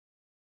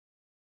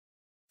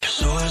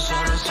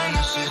Suicidal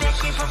tendencies that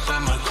creep up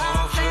at my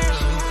coffin.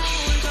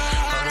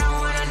 I don't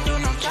wanna do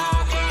no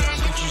talking.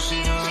 Can't you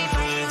see the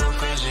reaper? He go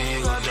crazy,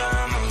 he go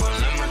dumb. I'm gonna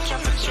let my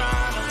chopper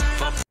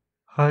drown.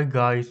 Hi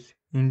guys,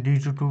 in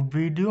this YouTube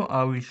video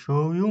I will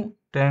show you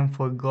 10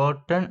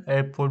 forgotten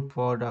Apple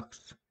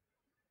products.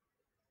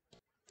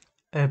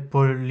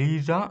 Apple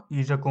Lisa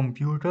is a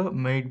computer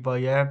made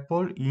by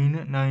Apple in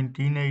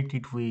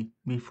 1983.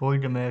 Before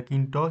the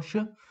Macintosh,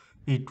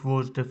 it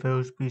was the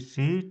first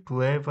PC to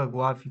have a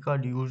graphical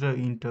user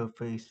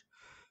interface.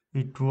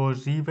 It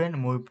was even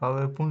more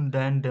powerful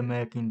than the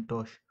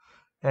Macintosh,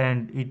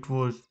 and it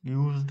was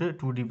used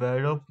to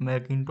develop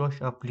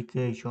Macintosh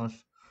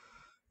applications.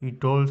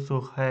 It also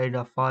had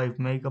a 5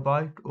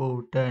 megabyte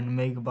or 10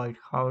 megabyte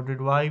hard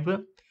drive.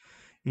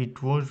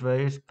 It was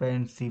very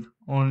expensive,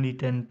 only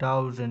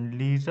 10,000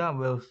 Lisa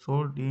were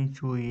sold in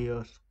 2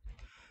 years.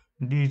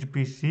 This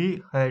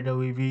PC had a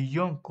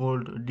revision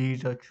called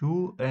Lisa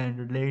 2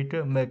 and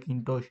later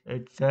Macintosh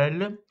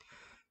XL.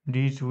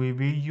 This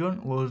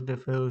revision was the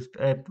first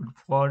Apple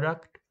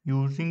product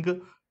using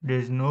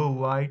the Snow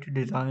White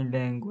design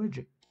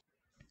language.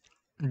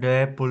 The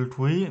Apple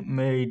III,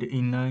 made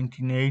in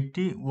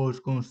 1980, was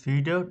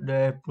considered the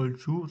Apple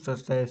II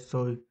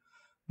successor,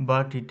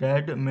 but it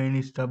had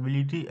many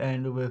stability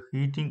and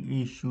overheating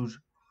issues.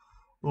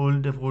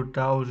 All the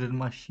 4,000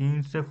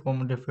 machines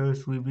from the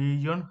first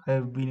revision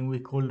have been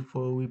recalled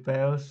for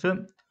repairs.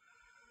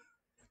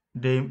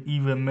 They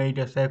even made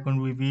a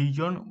second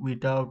revision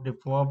without the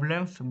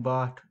problems,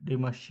 but the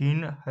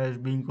machine has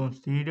been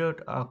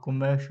considered a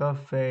commercial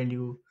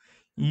failure,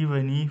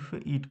 even if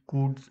it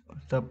could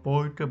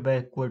support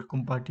backward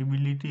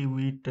compatibility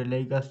with the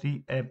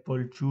legacy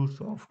Apple II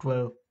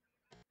software.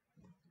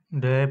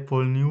 The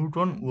Apple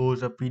Newton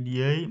was a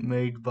PDA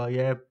made by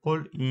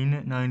Apple in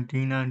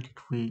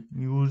 1993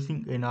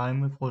 using an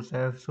ARM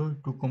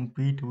processor to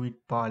compete with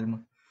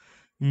Palm.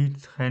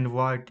 Its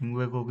handwriting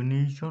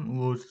recognition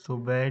was so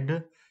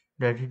bad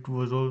that it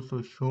was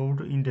also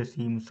showed in The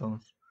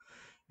Simpsons.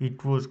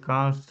 It was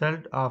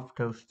cancelled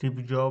after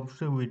Steve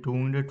Jobs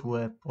returned to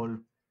Apple.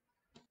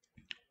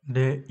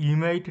 The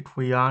emate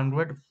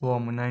 300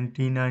 from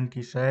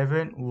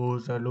 1997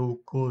 was a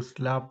low-cost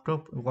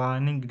laptop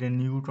running the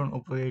Newton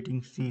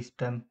operating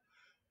system.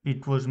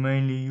 It was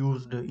mainly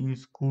used in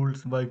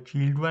schools by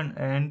children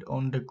and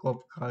on the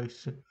golf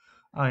cars.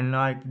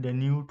 Unlike the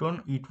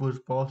Newton, it was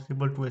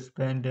possible to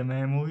expand the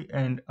memory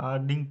and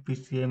adding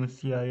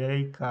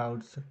PCMCIA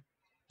cards.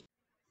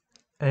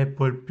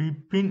 Apple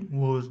Pippin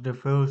was the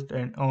first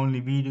and only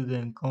video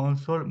game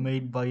console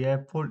made by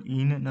Apple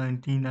in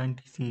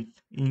 1996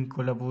 in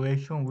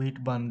collaboration with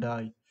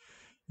Bandai.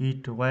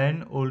 It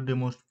ran all the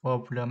most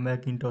popular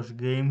Macintosh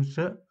games.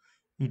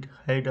 It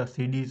had a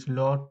CD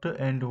slot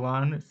and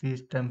ran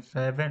System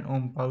 7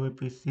 on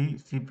PowerPC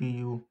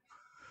CPU.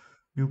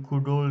 You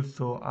could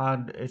also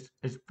add an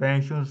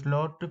expansion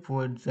slot,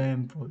 for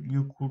example,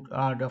 you could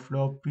add a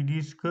floppy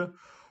disk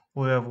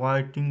or a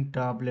writing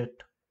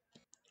tablet.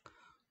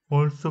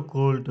 Also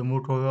called the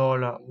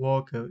Motorola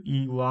ROKR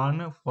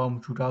E1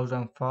 from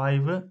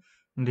 2005,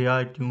 the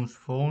iTunes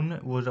phone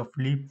was a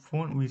flip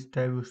phone with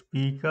stereo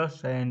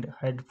speakers and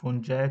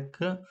headphone jack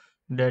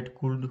that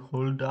could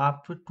hold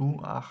up to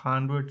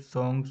 100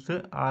 songs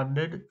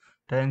added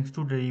thanks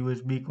to the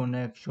USB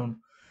connection.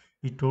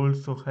 It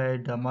also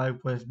had a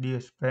microSD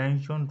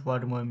expansion to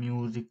add more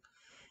music.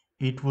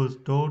 It was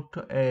thought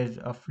as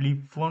a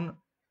flip phone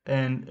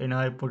and an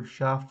iPod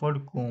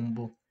Shuffle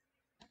combo.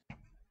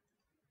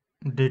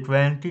 The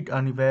 20th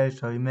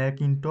Anniversary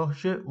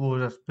Macintosh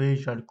was a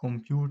special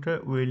computer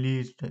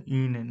released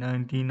in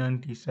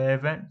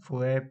 1997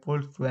 for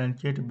Apple's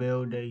 20th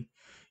birthday.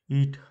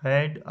 It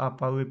had a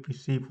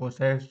PowerPC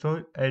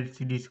processor,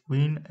 LCD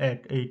screen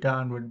at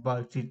 800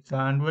 by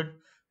 600,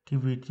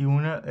 TV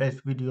tuner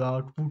as video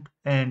output,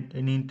 and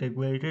an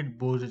integrated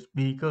Bose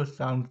speaker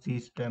sound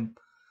system.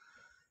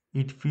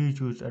 It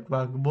features a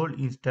trackball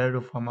instead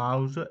of a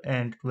mouse,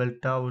 and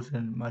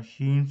 12,000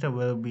 machines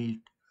were built.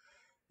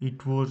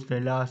 It was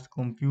the last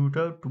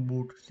computer to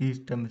boot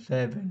System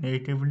 7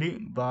 natively,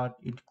 but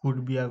it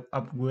could be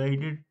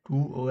upgraded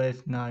to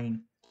OS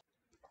 9.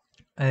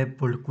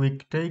 Apple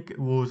QuickTake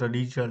was a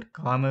digital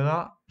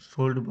camera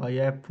sold by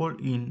Apple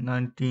in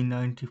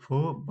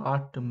 1994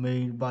 but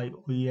made by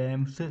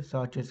OEMs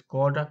such as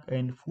Kodak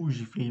and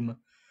Fujifilm.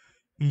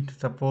 It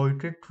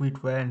supported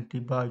 320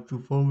 by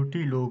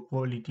 240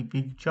 low-quality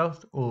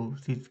pictures or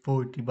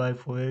 640 by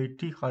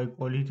 480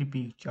 high-quality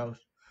pictures,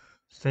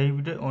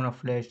 saved on a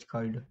flash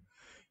card.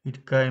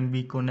 It can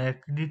be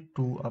connected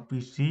to a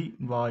PC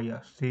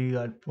via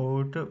serial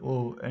port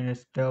or an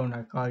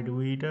external card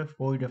reader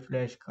for the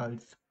flash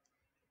cards.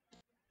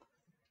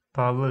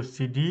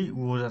 PowerCD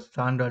was a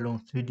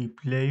standalone CD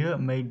player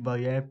made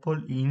by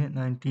Apple in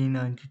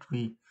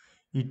 1993.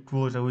 It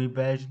was a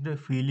rebadged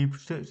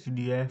Philips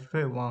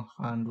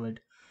CDF-100.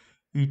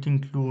 It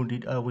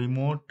included a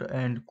remote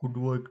and could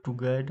work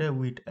together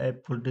with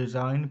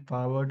Apple-designed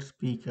powered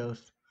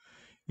speakers.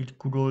 It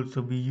could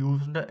also be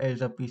used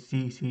as a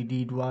PC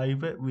CD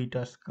drive with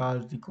a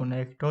SCSI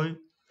connector.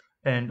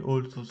 and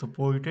also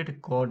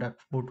supported codec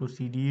photo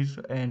CDs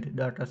and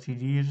data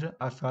CDs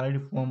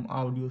aside from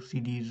audio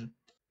CDs.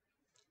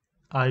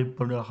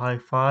 iPod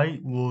Hi-Fi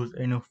was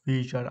an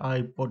official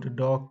iPod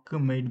dock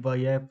made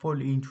by Apple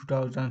in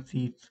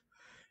 2006.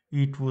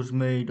 It was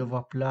made of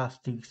a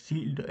plastic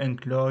sealed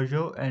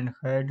enclosure and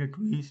had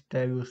three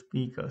stereo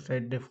speakers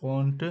at the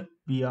front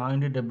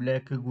behind the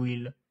black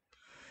grille.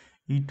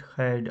 It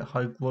had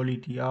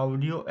high-quality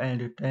audio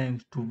and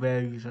thanks to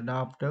various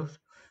adapters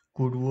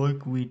could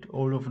work with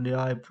all of the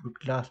iPod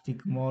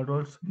Classic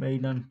models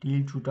made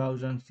until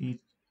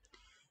 2006.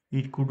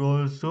 It could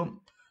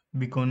also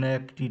be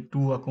connected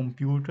to a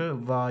computer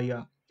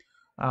via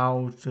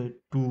out to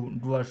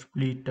dual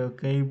splitter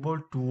cable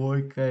to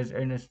work as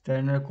an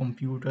external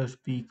computer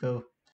speaker.